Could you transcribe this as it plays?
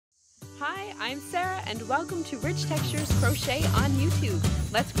Hi, I'm Sarah and welcome to Rich Textures Crochet on YouTube.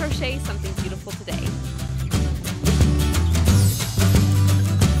 Let's crochet something beautiful today.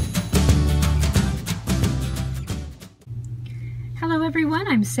 Hello everyone,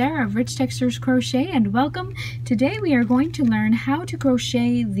 I'm Sarah of Rich Textures Crochet and welcome. Today we are going to learn how to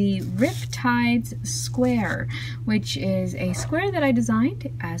crochet the Riptides square, which is a square that I designed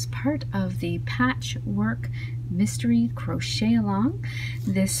as part of the Patchwork Mystery Crochet Along.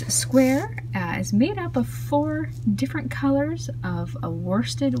 This square is made up of 4 different colors of a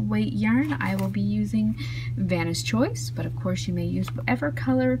worsted weight yarn. I will be using Vanna's Choice, but of course you may use whatever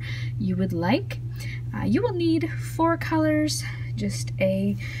color you would like. You will need 4 colors, just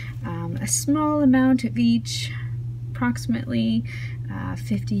a small amount of each, approximately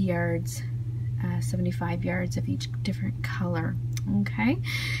 50 yards, 75 yards of each different color. Okay,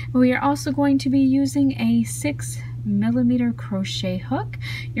 we are also going to be using a 6mm crochet hook.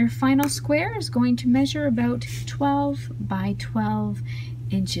 Your final square is going to measure about 12 by 12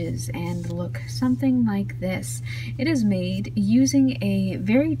 inches and look something like this. It is made using a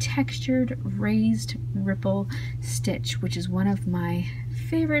very textured raised ripple stitch, which is one of my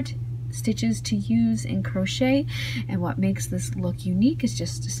favorite stitches to use in crochet, and what makes this look unique is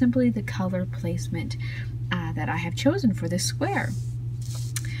just simply the color placement that I have chosen for this square.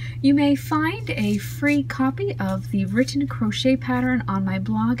 You may find a free copy of the written crochet pattern on my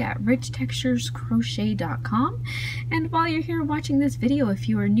blog at richtexturescrochet.com. And while you're here watching this video, if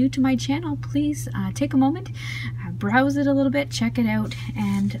you are new to my channel, please take a moment, browse it a little bit, check it out,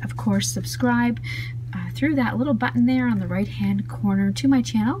 and of course subscribe through that little button there on the right hand corner to my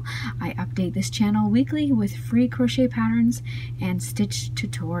channel. I update this channel weekly with free crochet patterns and stitch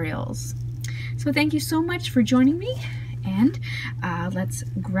tutorials. So thank you so much for joining me, and let's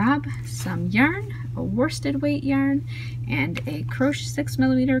grab some yarn, a worsted weight yarn, and a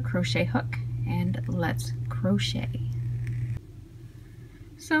 6mm crochet hook, and let's crochet.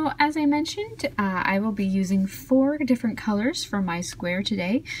 So as I mentioned, I will be using 4 different colors for my square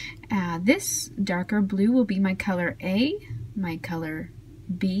today. This darker blue will be my color A, my color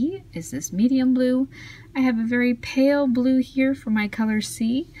B is this medium blue. I have a very pale blue here for my color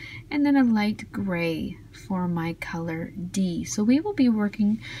C, and then a light gray for my color D. So we will be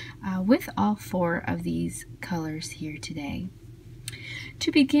working with all 4 of these colors here today.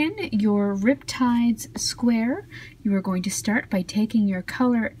 To begin your Riptides square, you are going to start by taking your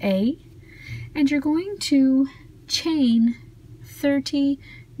color A, and you're going to chain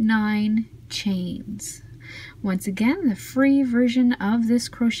 39 chains. Once again, the free version of this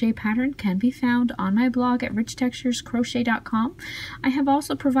crochet pattern can be found on my blog at richtexturescrochet.com. I have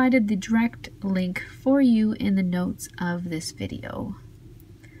also provided the direct link for you in the notes of this video.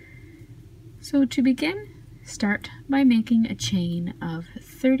 So to begin, start by making a chain of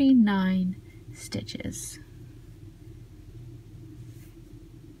 39 stitches.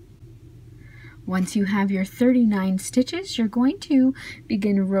 Once you have your 39 stitches, you're going to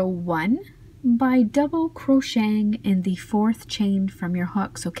begin row 1 by double crocheting in the 4th chain from your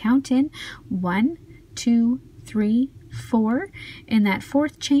hook. So count in 1, 2, 3, 4. In that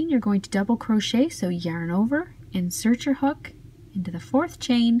 4th chain, you're going to double crochet, so yarn over, insert your hook into the 4th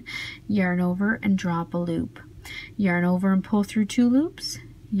chain, yarn over and drop a loop. Yarn over and pull through 2 loops,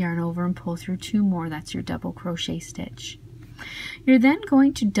 yarn over and pull through 2 more. That's your double crochet stitch. You're then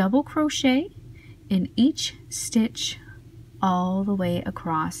going to double crochet in each stitch all the way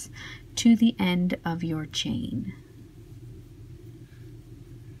across to the end of your chain.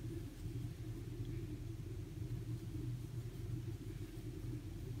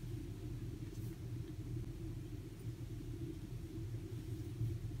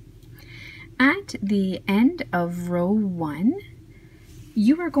 At the end of row 1,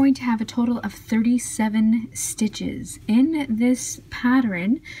 you are going to have a total of 37 stitches. In this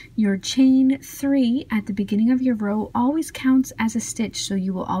pattern, your chain 3 at the beginning of your row always counts as a stitch, so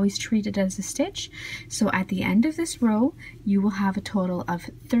you will always treat it as a stitch. So at the end of this row, you will have a total of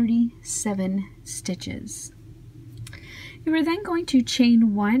 37 stitches. You are then going to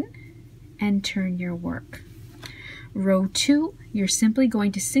chain 1 and turn your work. Row 2, you're simply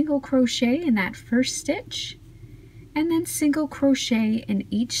going to single crochet in that first stitch, and then single crochet in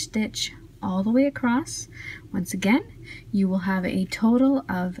each stitch all the way across. Once again, you will have a total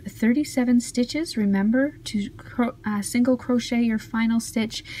of 37 stitches. Remember to single crochet your final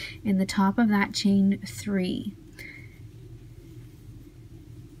stitch in the top of that chain 3.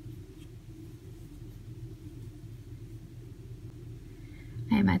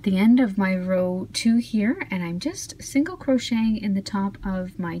 I'm at the end of my row 2 here, and I'm just single crocheting in the top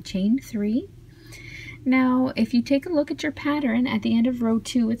of my chain 3. Now, if you take a look at your pattern at the end of row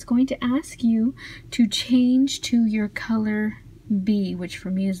 2, it's going to ask you to change to your color B, which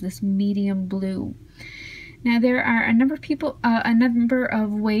for me is this medium blue. Now, there are a number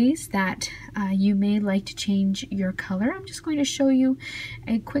of ways that you may like to change your color. I'm just going to show you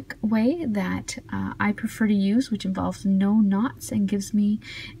a quick way that I prefer to use, which involves no knots and gives me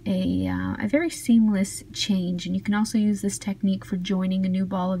a very seamless change. And you can also use this technique for joining a new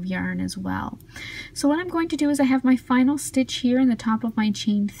ball of yarn as well. So what I'm going to do is I have my final stitch here in the top of my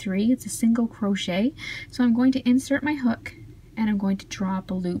chain 3. It's a single crochet. So I'm going to insert my hook and I'm going to draw up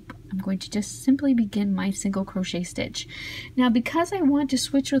a loop. I'm going to just simply begin my single crochet stitch. Now, because I want to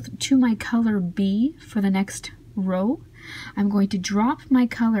switch to my color B for the next row, I'm going to drop my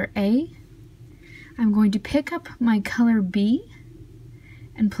color A. I'm going to pick up my color B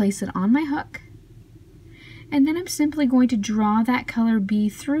and place it on my hook. And then I'm simply going to draw that color B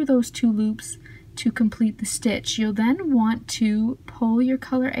through those 2 loops to complete the stitch. You'll then want to pull your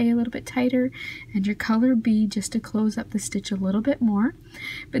color A little bit tighter and your color B just to close up the stitch a little bit more.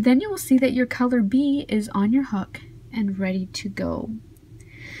 But then you will see that your color B is on your hook and ready to go.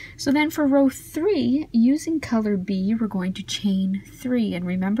 So then for row 3, using color B, we're going to chain 3. And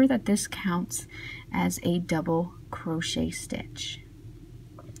remember that this counts as a double crochet stitch.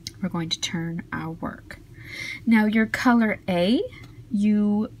 We're going to turn our work. Now your color A,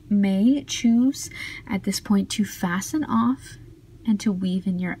 you may choose at this point to fasten off and to weave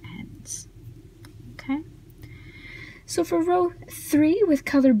in your ends. Okay, so for row 3 with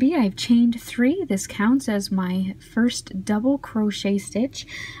color B, I've chained 3. This counts as my first double crochet stitch.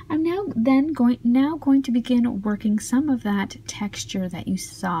 I'm now going to begin working some of that texture that you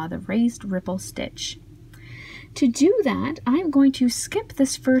saw, the raised ripple stitch. To do that, I'm going to skip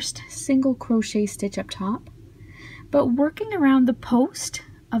this first single crochet stitch up top, but working around the post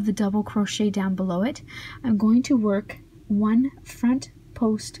of the double crochet down below it, I'm going to work 1 front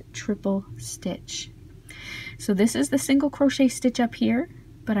post triple stitch. So this is the single crochet stitch up here,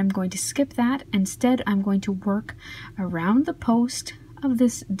 but I'm going to skip that. Instead, I'm going to work around the post of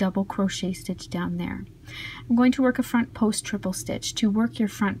this double crochet stitch down there. I'm going to work a front post triple stitch. To work your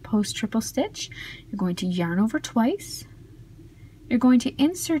front post triple stitch, you're going to yarn over twice. You're going to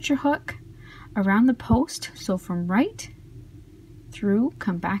insert your hook around the post, so from right through,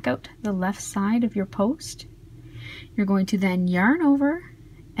 come back out the left side of your post. You're going to then yarn over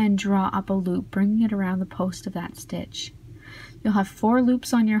and draw up a loop, bringing it around the post of that stitch. You'll have 4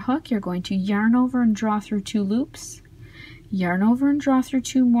 loops on your hook. You're going to yarn over and draw through 2 loops, yarn over and draw through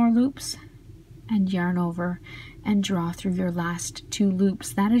 2 more loops, and yarn over and draw through your last 2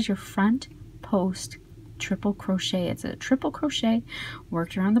 loops. That is your front post triple crochet. It's a triple crochet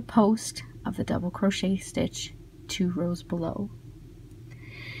worked around the post of the double crochet stitch 2 rows below.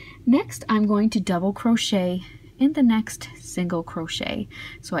 Next, I'm going to double crochet in the next single crochet.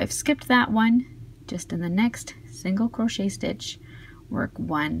 So I've skipped that one. Just in the next single crochet stitch, work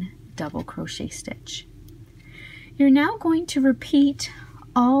 1 double crochet stitch. You're now going to repeat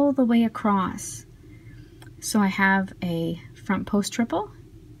all the way across. So I have a front post triple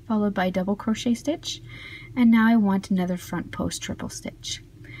followed by double crochet stitch, and now I want another front post triple stitch.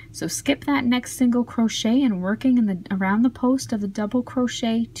 So skip that next single crochet and working around the post of the double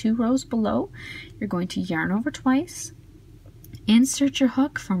crochet 2 rows below, you're going to yarn over twice, insert your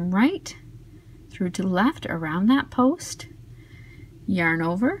hook from right through to left around that post, yarn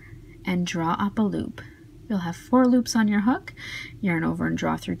over and draw up a loop. You'll have 4 loops on your hook, yarn over and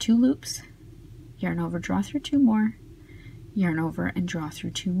draw through 2 loops, yarn over, draw through 2 more, yarn over and draw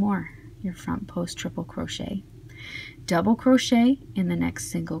through 2 more, your front post triple crochet. Double crochet in the next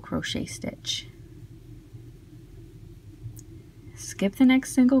single crochet stitch. Skip the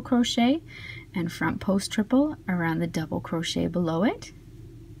next single crochet and front post triple around the double crochet below it.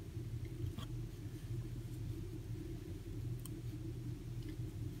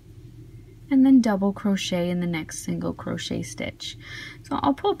 And then double crochet in the next single crochet stitch. So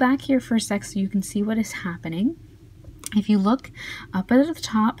I'll pull back here for a sec so you can see what is happening. If you look up at the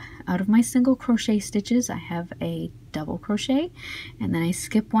top, out of my single crochet stitches, I have a double crochet, and then I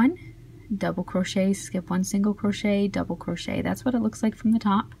skip 1, double crochet, skip 1 single crochet, double crochet. That's what it looks like from the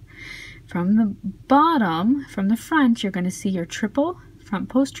top. From the bottom, from the front, you're going to see your triple, front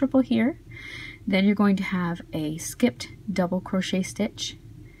post triple here. Then you're going to have a skipped double crochet stitch,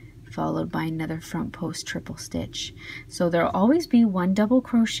 followed by another front post triple stitch. So there'll always be 1 double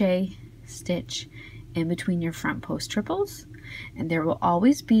crochet stitch in between your front post triples, and there will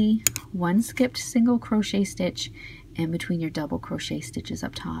always be 1 skipped single crochet stitch in between your double crochet stitches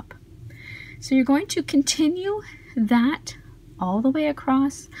up top. So you're going to continue that all the way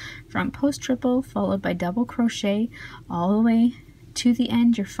across, front post triple followed by double crochet all the way to the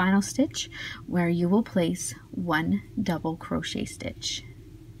end, your final stitch, where you will place 1 double crochet stitch.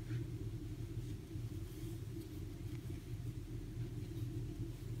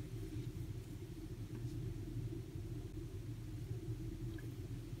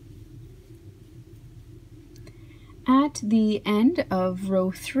 At the end of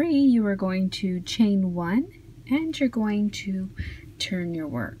row 3, you are going to chain 1 and you're going to turn your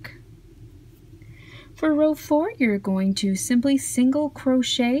work. For row 4, you're going to simply single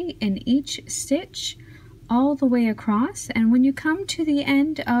crochet in each stitch all the way across, and when you come to the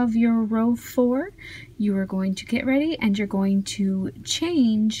end of your row 4, you are going to get ready and you're going to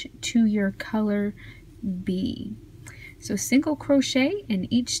change to your color B. So single crochet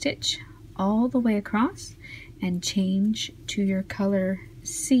in each stitch all the way across and change to your color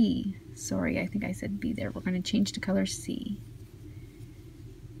C. Sorry, I think I said B there. We're going to change to color C.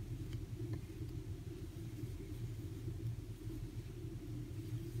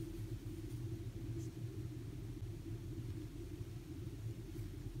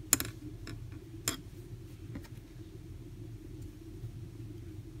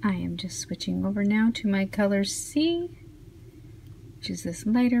 I am just switching over now to my color C, which is this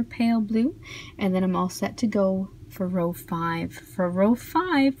lighter pale blue, and then I'm all set to go for row 5. For row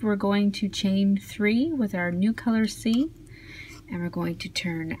 5, we're going to chain 3 with our new color C, and we're going to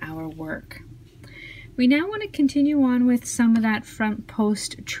turn our work. We now want to continue on with some of that front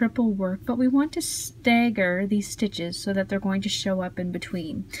post triple work, but we want to stagger these stitches so that they're going to show up in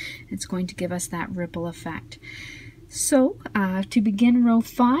between. It's going to give us that ripple effect. So to begin row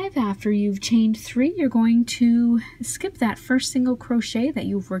 5, after you've chained 3, you're going to skip that first single crochet that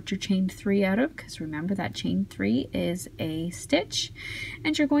you've worked your chain 3 out of, because remember that chain 3 is a stitch,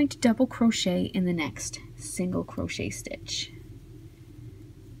 and you're going to double crochet in the next single crochet stitch.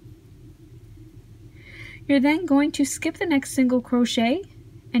 You're then going to skip the next single crochet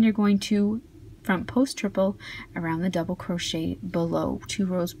and you're going to front post triple around the double crochet below, 2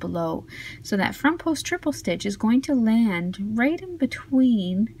 rows below. So that front post triple stitch is going to land right in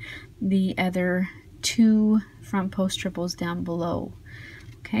between the other 2 front post triples down below.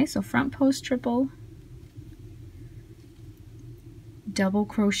 Okay, so front post triple, double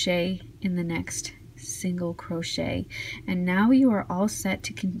crochet in the next single crochet, and now you are all set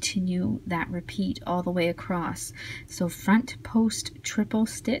to continue that repeat all the way across. So front post triple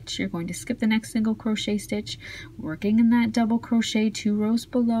stitch, you're going to skip the next single crochet stitch, working in that double crochet 2 rows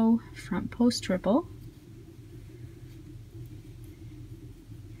below, front post triple,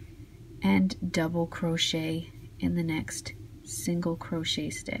 and double crochet in the next single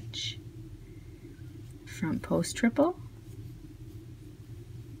crochet stitch, front post triple,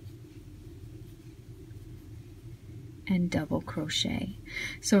 and double crochet.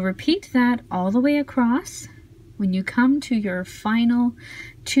 So repeat that all the way across. When you come to your final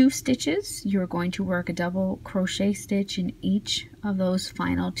 2 stitches, you're going to work a double crochet stitch in each of those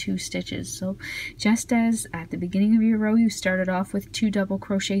final 2 stitches. So just as at the beginning of your row you started off with 2 double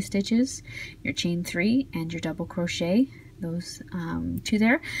crochet stitches, your chain 3 and your double crochet, those 2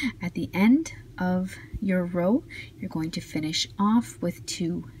 there, at the end of your row you're going to finish off with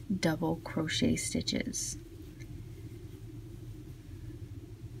 2 double crochet stitches.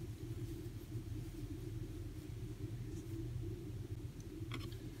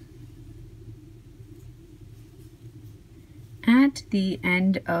 At the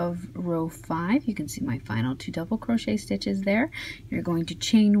end of row 5, you can see my final 2 double crochet stitches there. You're going to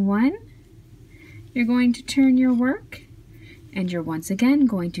chain 1, you're going to turn your work, and you're once again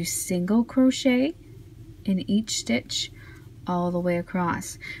going to single crochet in each stitch all the way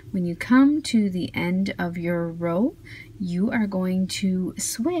across. When you come to the end of your row, you are going to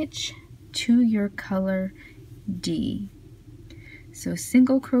switch to your color D. So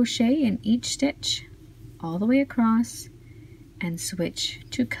single crochet in each stitch all the way across, and switch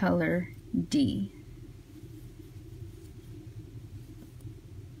to color D.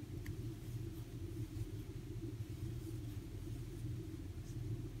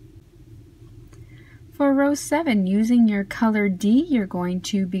 For row 7, using your color D, you're going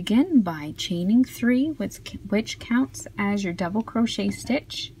to begin by chaining 3, which counts as your double crochet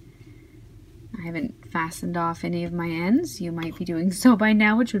stitch. I haven't fastened off any of my ends. You might be doing so by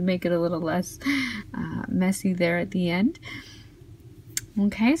now, which would make it a little less messy there at the end.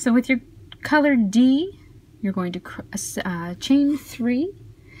 Okay, so with your color D, you're going to chain 3.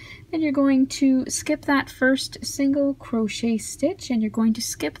 Then you're going to skip that first single crochet stitch, and you're going to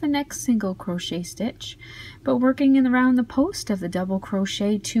skip the next single crochet stitch. But working around the post of the double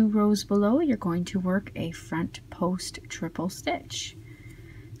crochet 2 rows below, you're going to work a front post triple stitch.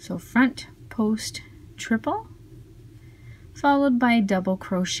 So front post triple, followed by a double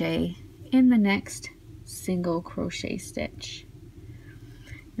crochet in the next single crochet stitch.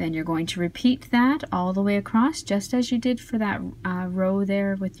 Then you're going to repeat that all the way across, just as you did for that row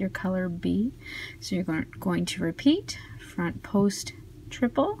there with your color B. So you're going to repeat front post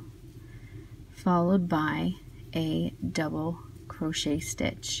triple, followed by a double crochet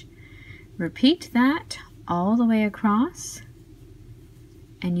stitch. Repeat that all the way across,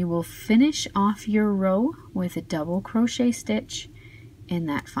 and you will finish off your row with a double crochet stitch in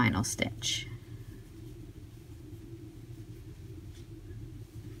that final stitch.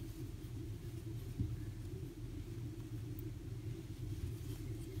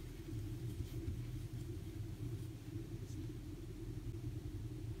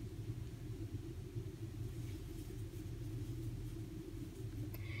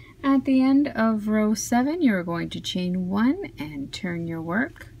 At the end of row 7, you're going to chain 1 and turn your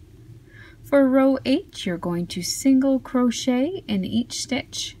work. For row 8, you're going to single crochet in each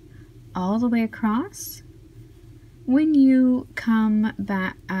stitch all the way across. When you come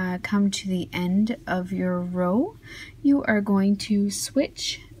to the end of your row, you are going to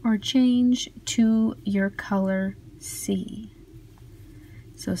switch or change to your color C.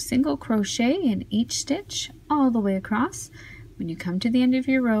 So single crochet in each stitch all the way across. When you come to the end of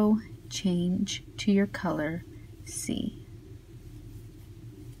your row, change to your color C.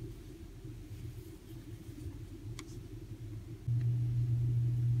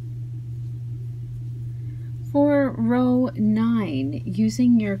 For row 9,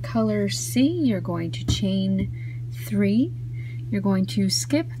 using your color C, you're going to chain 3. You're going to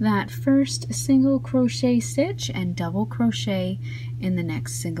skip that first single crochet stitch and double crochet in the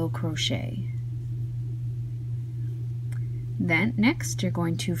next single crochet. Then next you're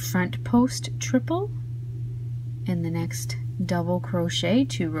going to front post triple in the next double crochet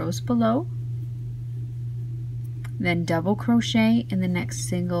 2 rows below, then double crochet in the next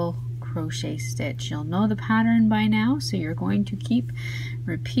single crochet stitch. You'll know the pattern by now, so you're going to keep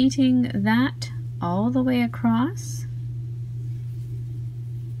repeating that all the way across.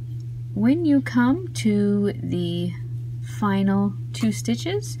 When you come to the final 2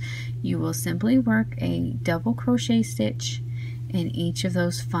 stitches, you will simply work a double crochet stitch in each of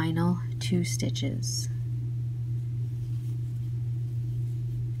those final 2 stitches.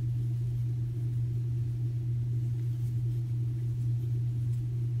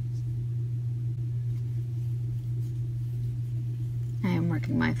 I am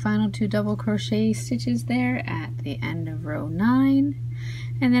working my final 2 double crochet stitches there at the end of row 9,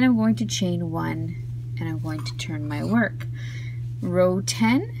 and then I'm going to chain 1 and I'm going to turn my work. Row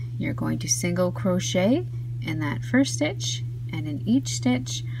 10, you're going to single crochet in that first stitch and in each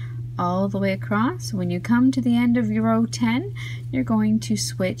stitch all the way across. When you come to the end of your row 10, you're going to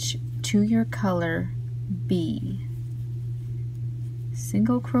switch to your color B.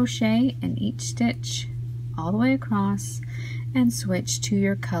 Single crochet in each stitch all the way across and switch to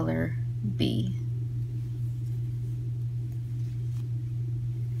your color B.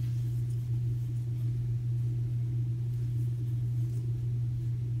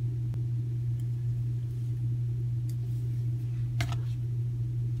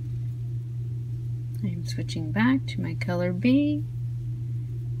 I'm switching back to my color B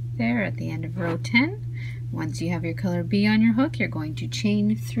there at the end of row 10. Once you have your color B on your hook, you're going to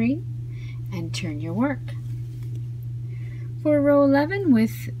chain 3 and turn your work. For row 11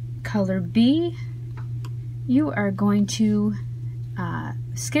 with color B, you are going to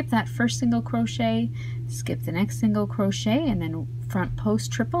skip that first single crochet, skip the next single crochet, and then front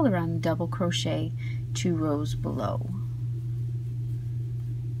post triple around the double crochet 2 rows below.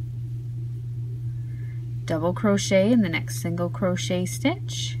 Double crochet in the next single crochet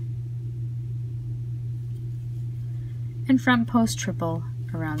stitch, and front post triple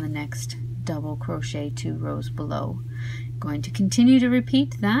around the next double crochet 2 rows below. Going to continue to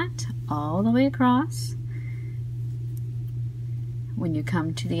repeat that all the way across. When you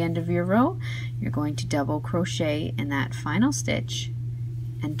come to the end of your row, you're going to double crochet in that final stitch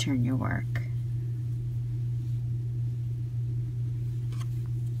and turn your work.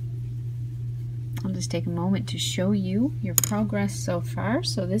 I'll just take a moment to show you your progress so far.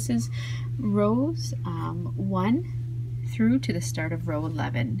 So this is rows 1 through to the start of row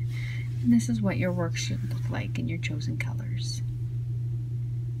 11. And this is what your work should look like in your chosen colors.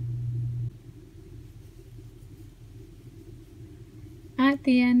 At at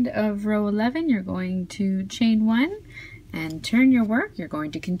the end of row 11, you're going to chain 1 and turn your work. You're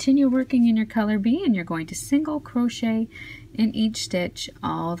going to continue working in your color B, and you're going to single crochet in each stitch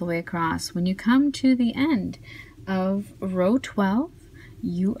all the way across. When you come to the end of row 12,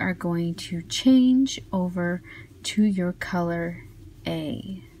 you are going to change over to your color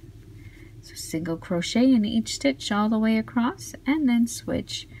A. So single crochet in each stitch all the way across, and then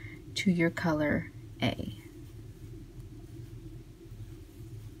switch to your color A.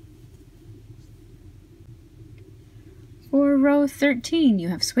 For row 13, you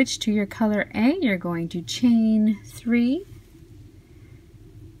have switched to your color A. You're going to chain 3,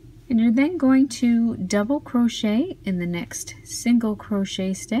 and you're then going to double crochet in the next single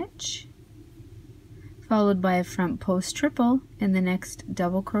crochet stitch, followed by a front post triple in the next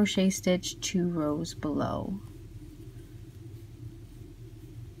double crochet stitch 2 rows below.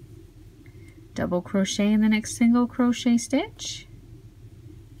 Double crochet in the next single crochet stitch,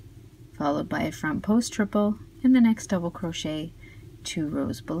 followed by a front post triple in the next double crochet 2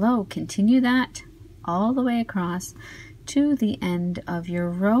 rows below. Continue that all the way across to the end of your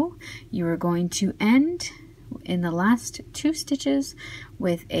row. You are going to end in the last 2 stitches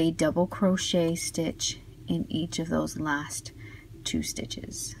with a double crochet stitch in each of those last 2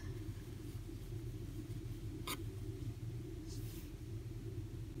 stitches.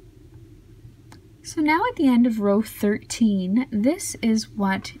 So now at the end of row 13, this is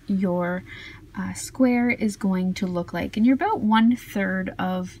what your square is going to look like, and you're about 1/3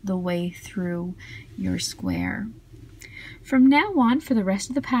 of the way through your square. From now on, for the rest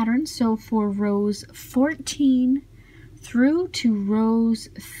of the pattern, so for rows 14 through to rows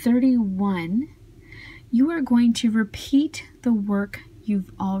 31, you are going to repeat the work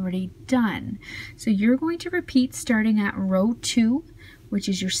you've already done. So you're going to repeat starting at row 2, which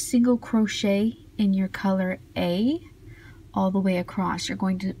is your single crochet in your color A, all the way across. You're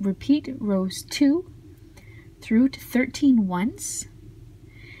going to repeat rows 2 through to 13 once,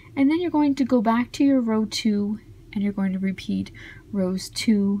 and then you're going to go back to your row 2 and you're going to repeat rows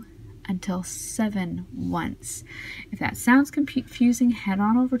 2 until 7 once. If that sounds confusing, head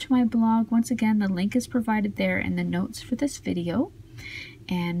on over to my blog. Once again, the link is provided there in the notes for this video,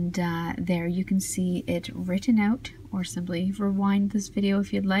 and there you can see it written out, or simply rewind this video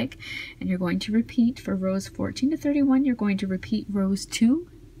if you'd like. And you're going to repeat for rows 14 to 31, you're going to repeat rows 2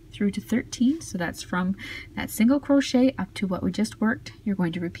 through to 13. So that's from that single crochet up to what we just worked. You're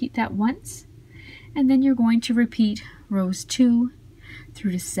going to repeat that once, and then you're going to repeat rows 2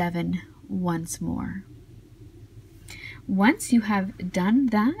 through to 7 once more. Once you have done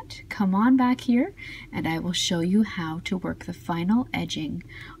that, come on back here and I will show you how to work the final edging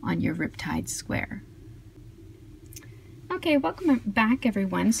on your riptide square. Okay, welcome back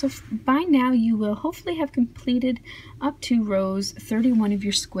everyone. So by now you will hopefully have completed up to rows 31 of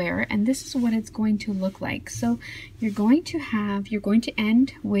your square, and this is what it's going to look like. So you're going to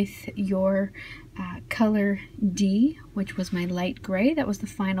end with your color D, which was my light gray. That was the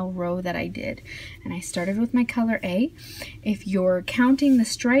final row that I did, and I started with my color A. If you're counting the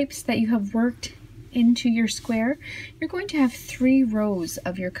stripes that you have worked into your square, you're going to have 3 rows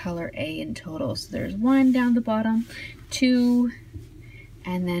of your color A in total. So there's 1 down the bottom, 2,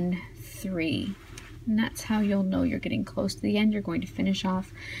 and then 3. And that's how you'll know you're getting close to the end. You're going to finish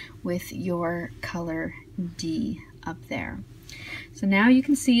off with your color D up there. So now you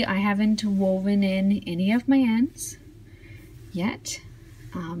can see I haven't woven in any of my ends yet,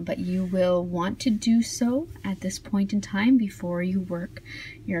 but you will want to do so at this point in time before you work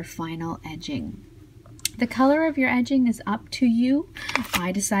your final edging. The color of your edging is up to you.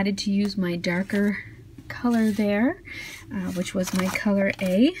 I decided to use my darker color there, which was my color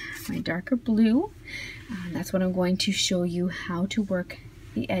A, my darker blue. That's what I'm going to show you how to work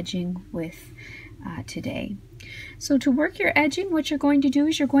the edging with today. So to work your edging, what you're going to do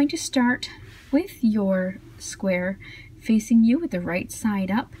is you're going to start with your square facing you with the right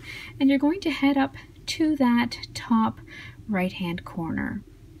side up, and you're going to head up to that top right hand corner.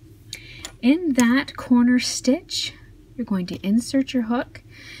 In that corner stitch, you're going to insert your hook,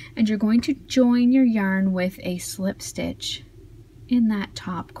 and you're going to join your yarn with a slip stitch in that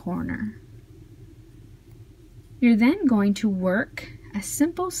top corner. You're then going to work a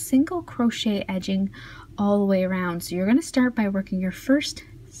simple single crochet edging all the way around. So you're going to start by working your first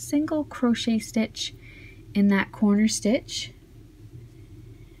single crochet stitch in that corner stitch,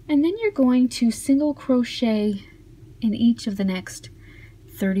 and then you're going to single crochet in each of the next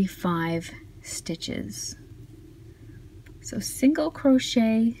 35 stitches. So single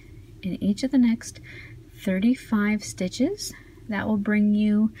crochet in each of the next 35 stitches. That will bring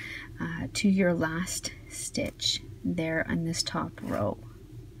you to your last stitch there on this top row.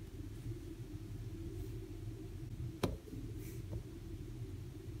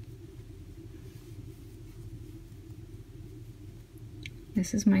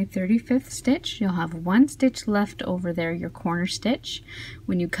 This is my 35th stitch. You'll have one stitch left over there, your corner stitch.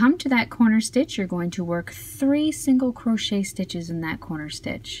 When you come to that corner stitch, you're going to work 3 single crochet stitches in that corner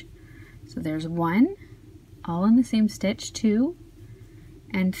stitch. So there's 1, all in the same stitch, 2,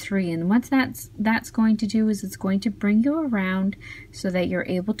 and 3. And what that's going to do is it's going to bring you around so that you're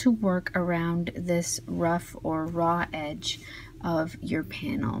able to work around this rough or raw edge of your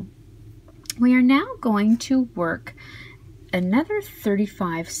panel. We are now going to work another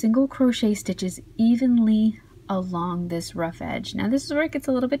 35 single crochet stitches evenly along this rough edge. Now this is where it gets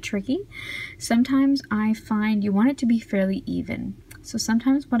a little bit tricky. Sometimes I find you want it to be fairly even. So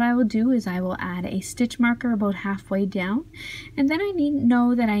sometimes what I will do is I will add a stitch marker about halfway down, and then I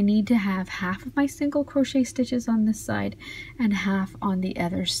know that I need to have half of my single crochet stitches on this side and half on the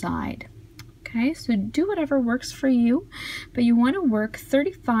other side. Okay, so do whatever works for you, but you want to work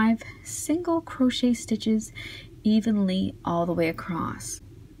 35 single crochet stitches evenly all the way across.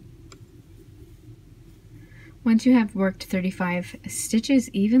 Once you have worked 35 stitches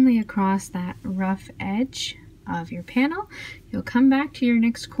evenly across that rough edge of your panel, you'll come back to your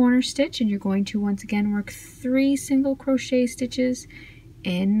next corner stitch and you're going to once again work 3 single crochet stitches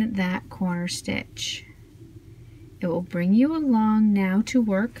in that corner stitch. It will bring you along now to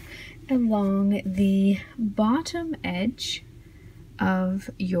work along the bottom edge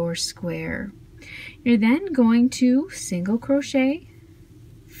of your square. You're then going to single crochet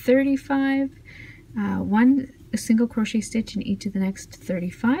 35, one single crochet stitch in each of the next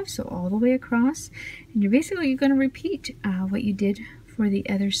 35, so all the way across, and you're going to repeat what you did for the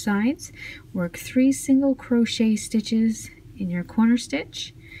other sides. Work 3 single crochet stitches in your corner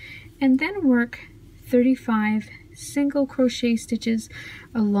stitch, and then work 35 single crochet stitches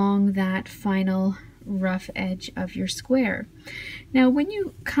along that final rough edge of your square. Now when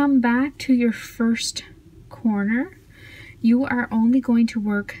you come back to your first corner, you are only going to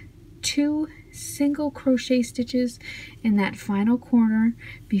work 2 single crochet stitches in that final corner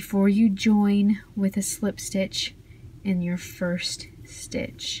before you join with a slip stitch in your first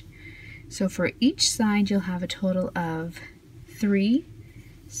stitch. So for each side you'll have a total of 3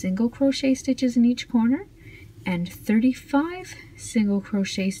 single crochet stitches in each corner and 35 single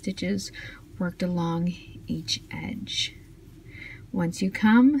crochet stitches worked along each edge. Once you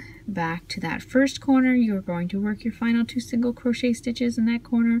come back to that first corner, you're going to work your final 2 single crochet stitches in that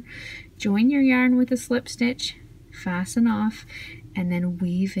corner, join your yarn with a slip stitch, fasten off, and then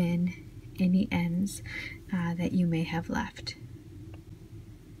weave in any ends that you may have left.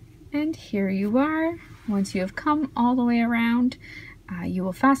 And here you are. Once you have come all the way around, you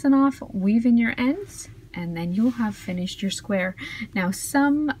will fasten off, weave in your ends, and then you'll have finished your square. Now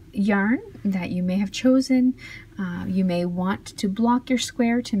some yarn that you may have chosen, you may want to block your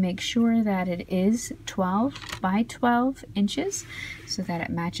square to make sure that it is 12 by 12 inches so that it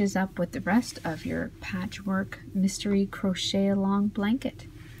matches up with the rest of your Patchwork Mystery Crochet Along blanket.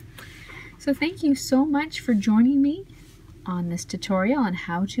 So thank you so much for joining me on this tutorial on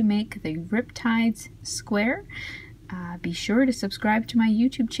how to make the Riptides square. Be sure to subscribe to my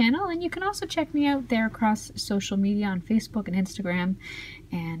YouTube channel, and you can also check me out there across social media on Facebook and Instagram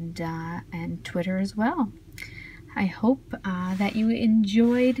and Twitter as well. I hope that you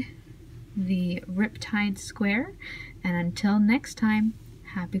enjoyed the Riptide square, and until next time,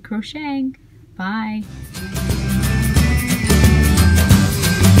 happy crocheting. Bye.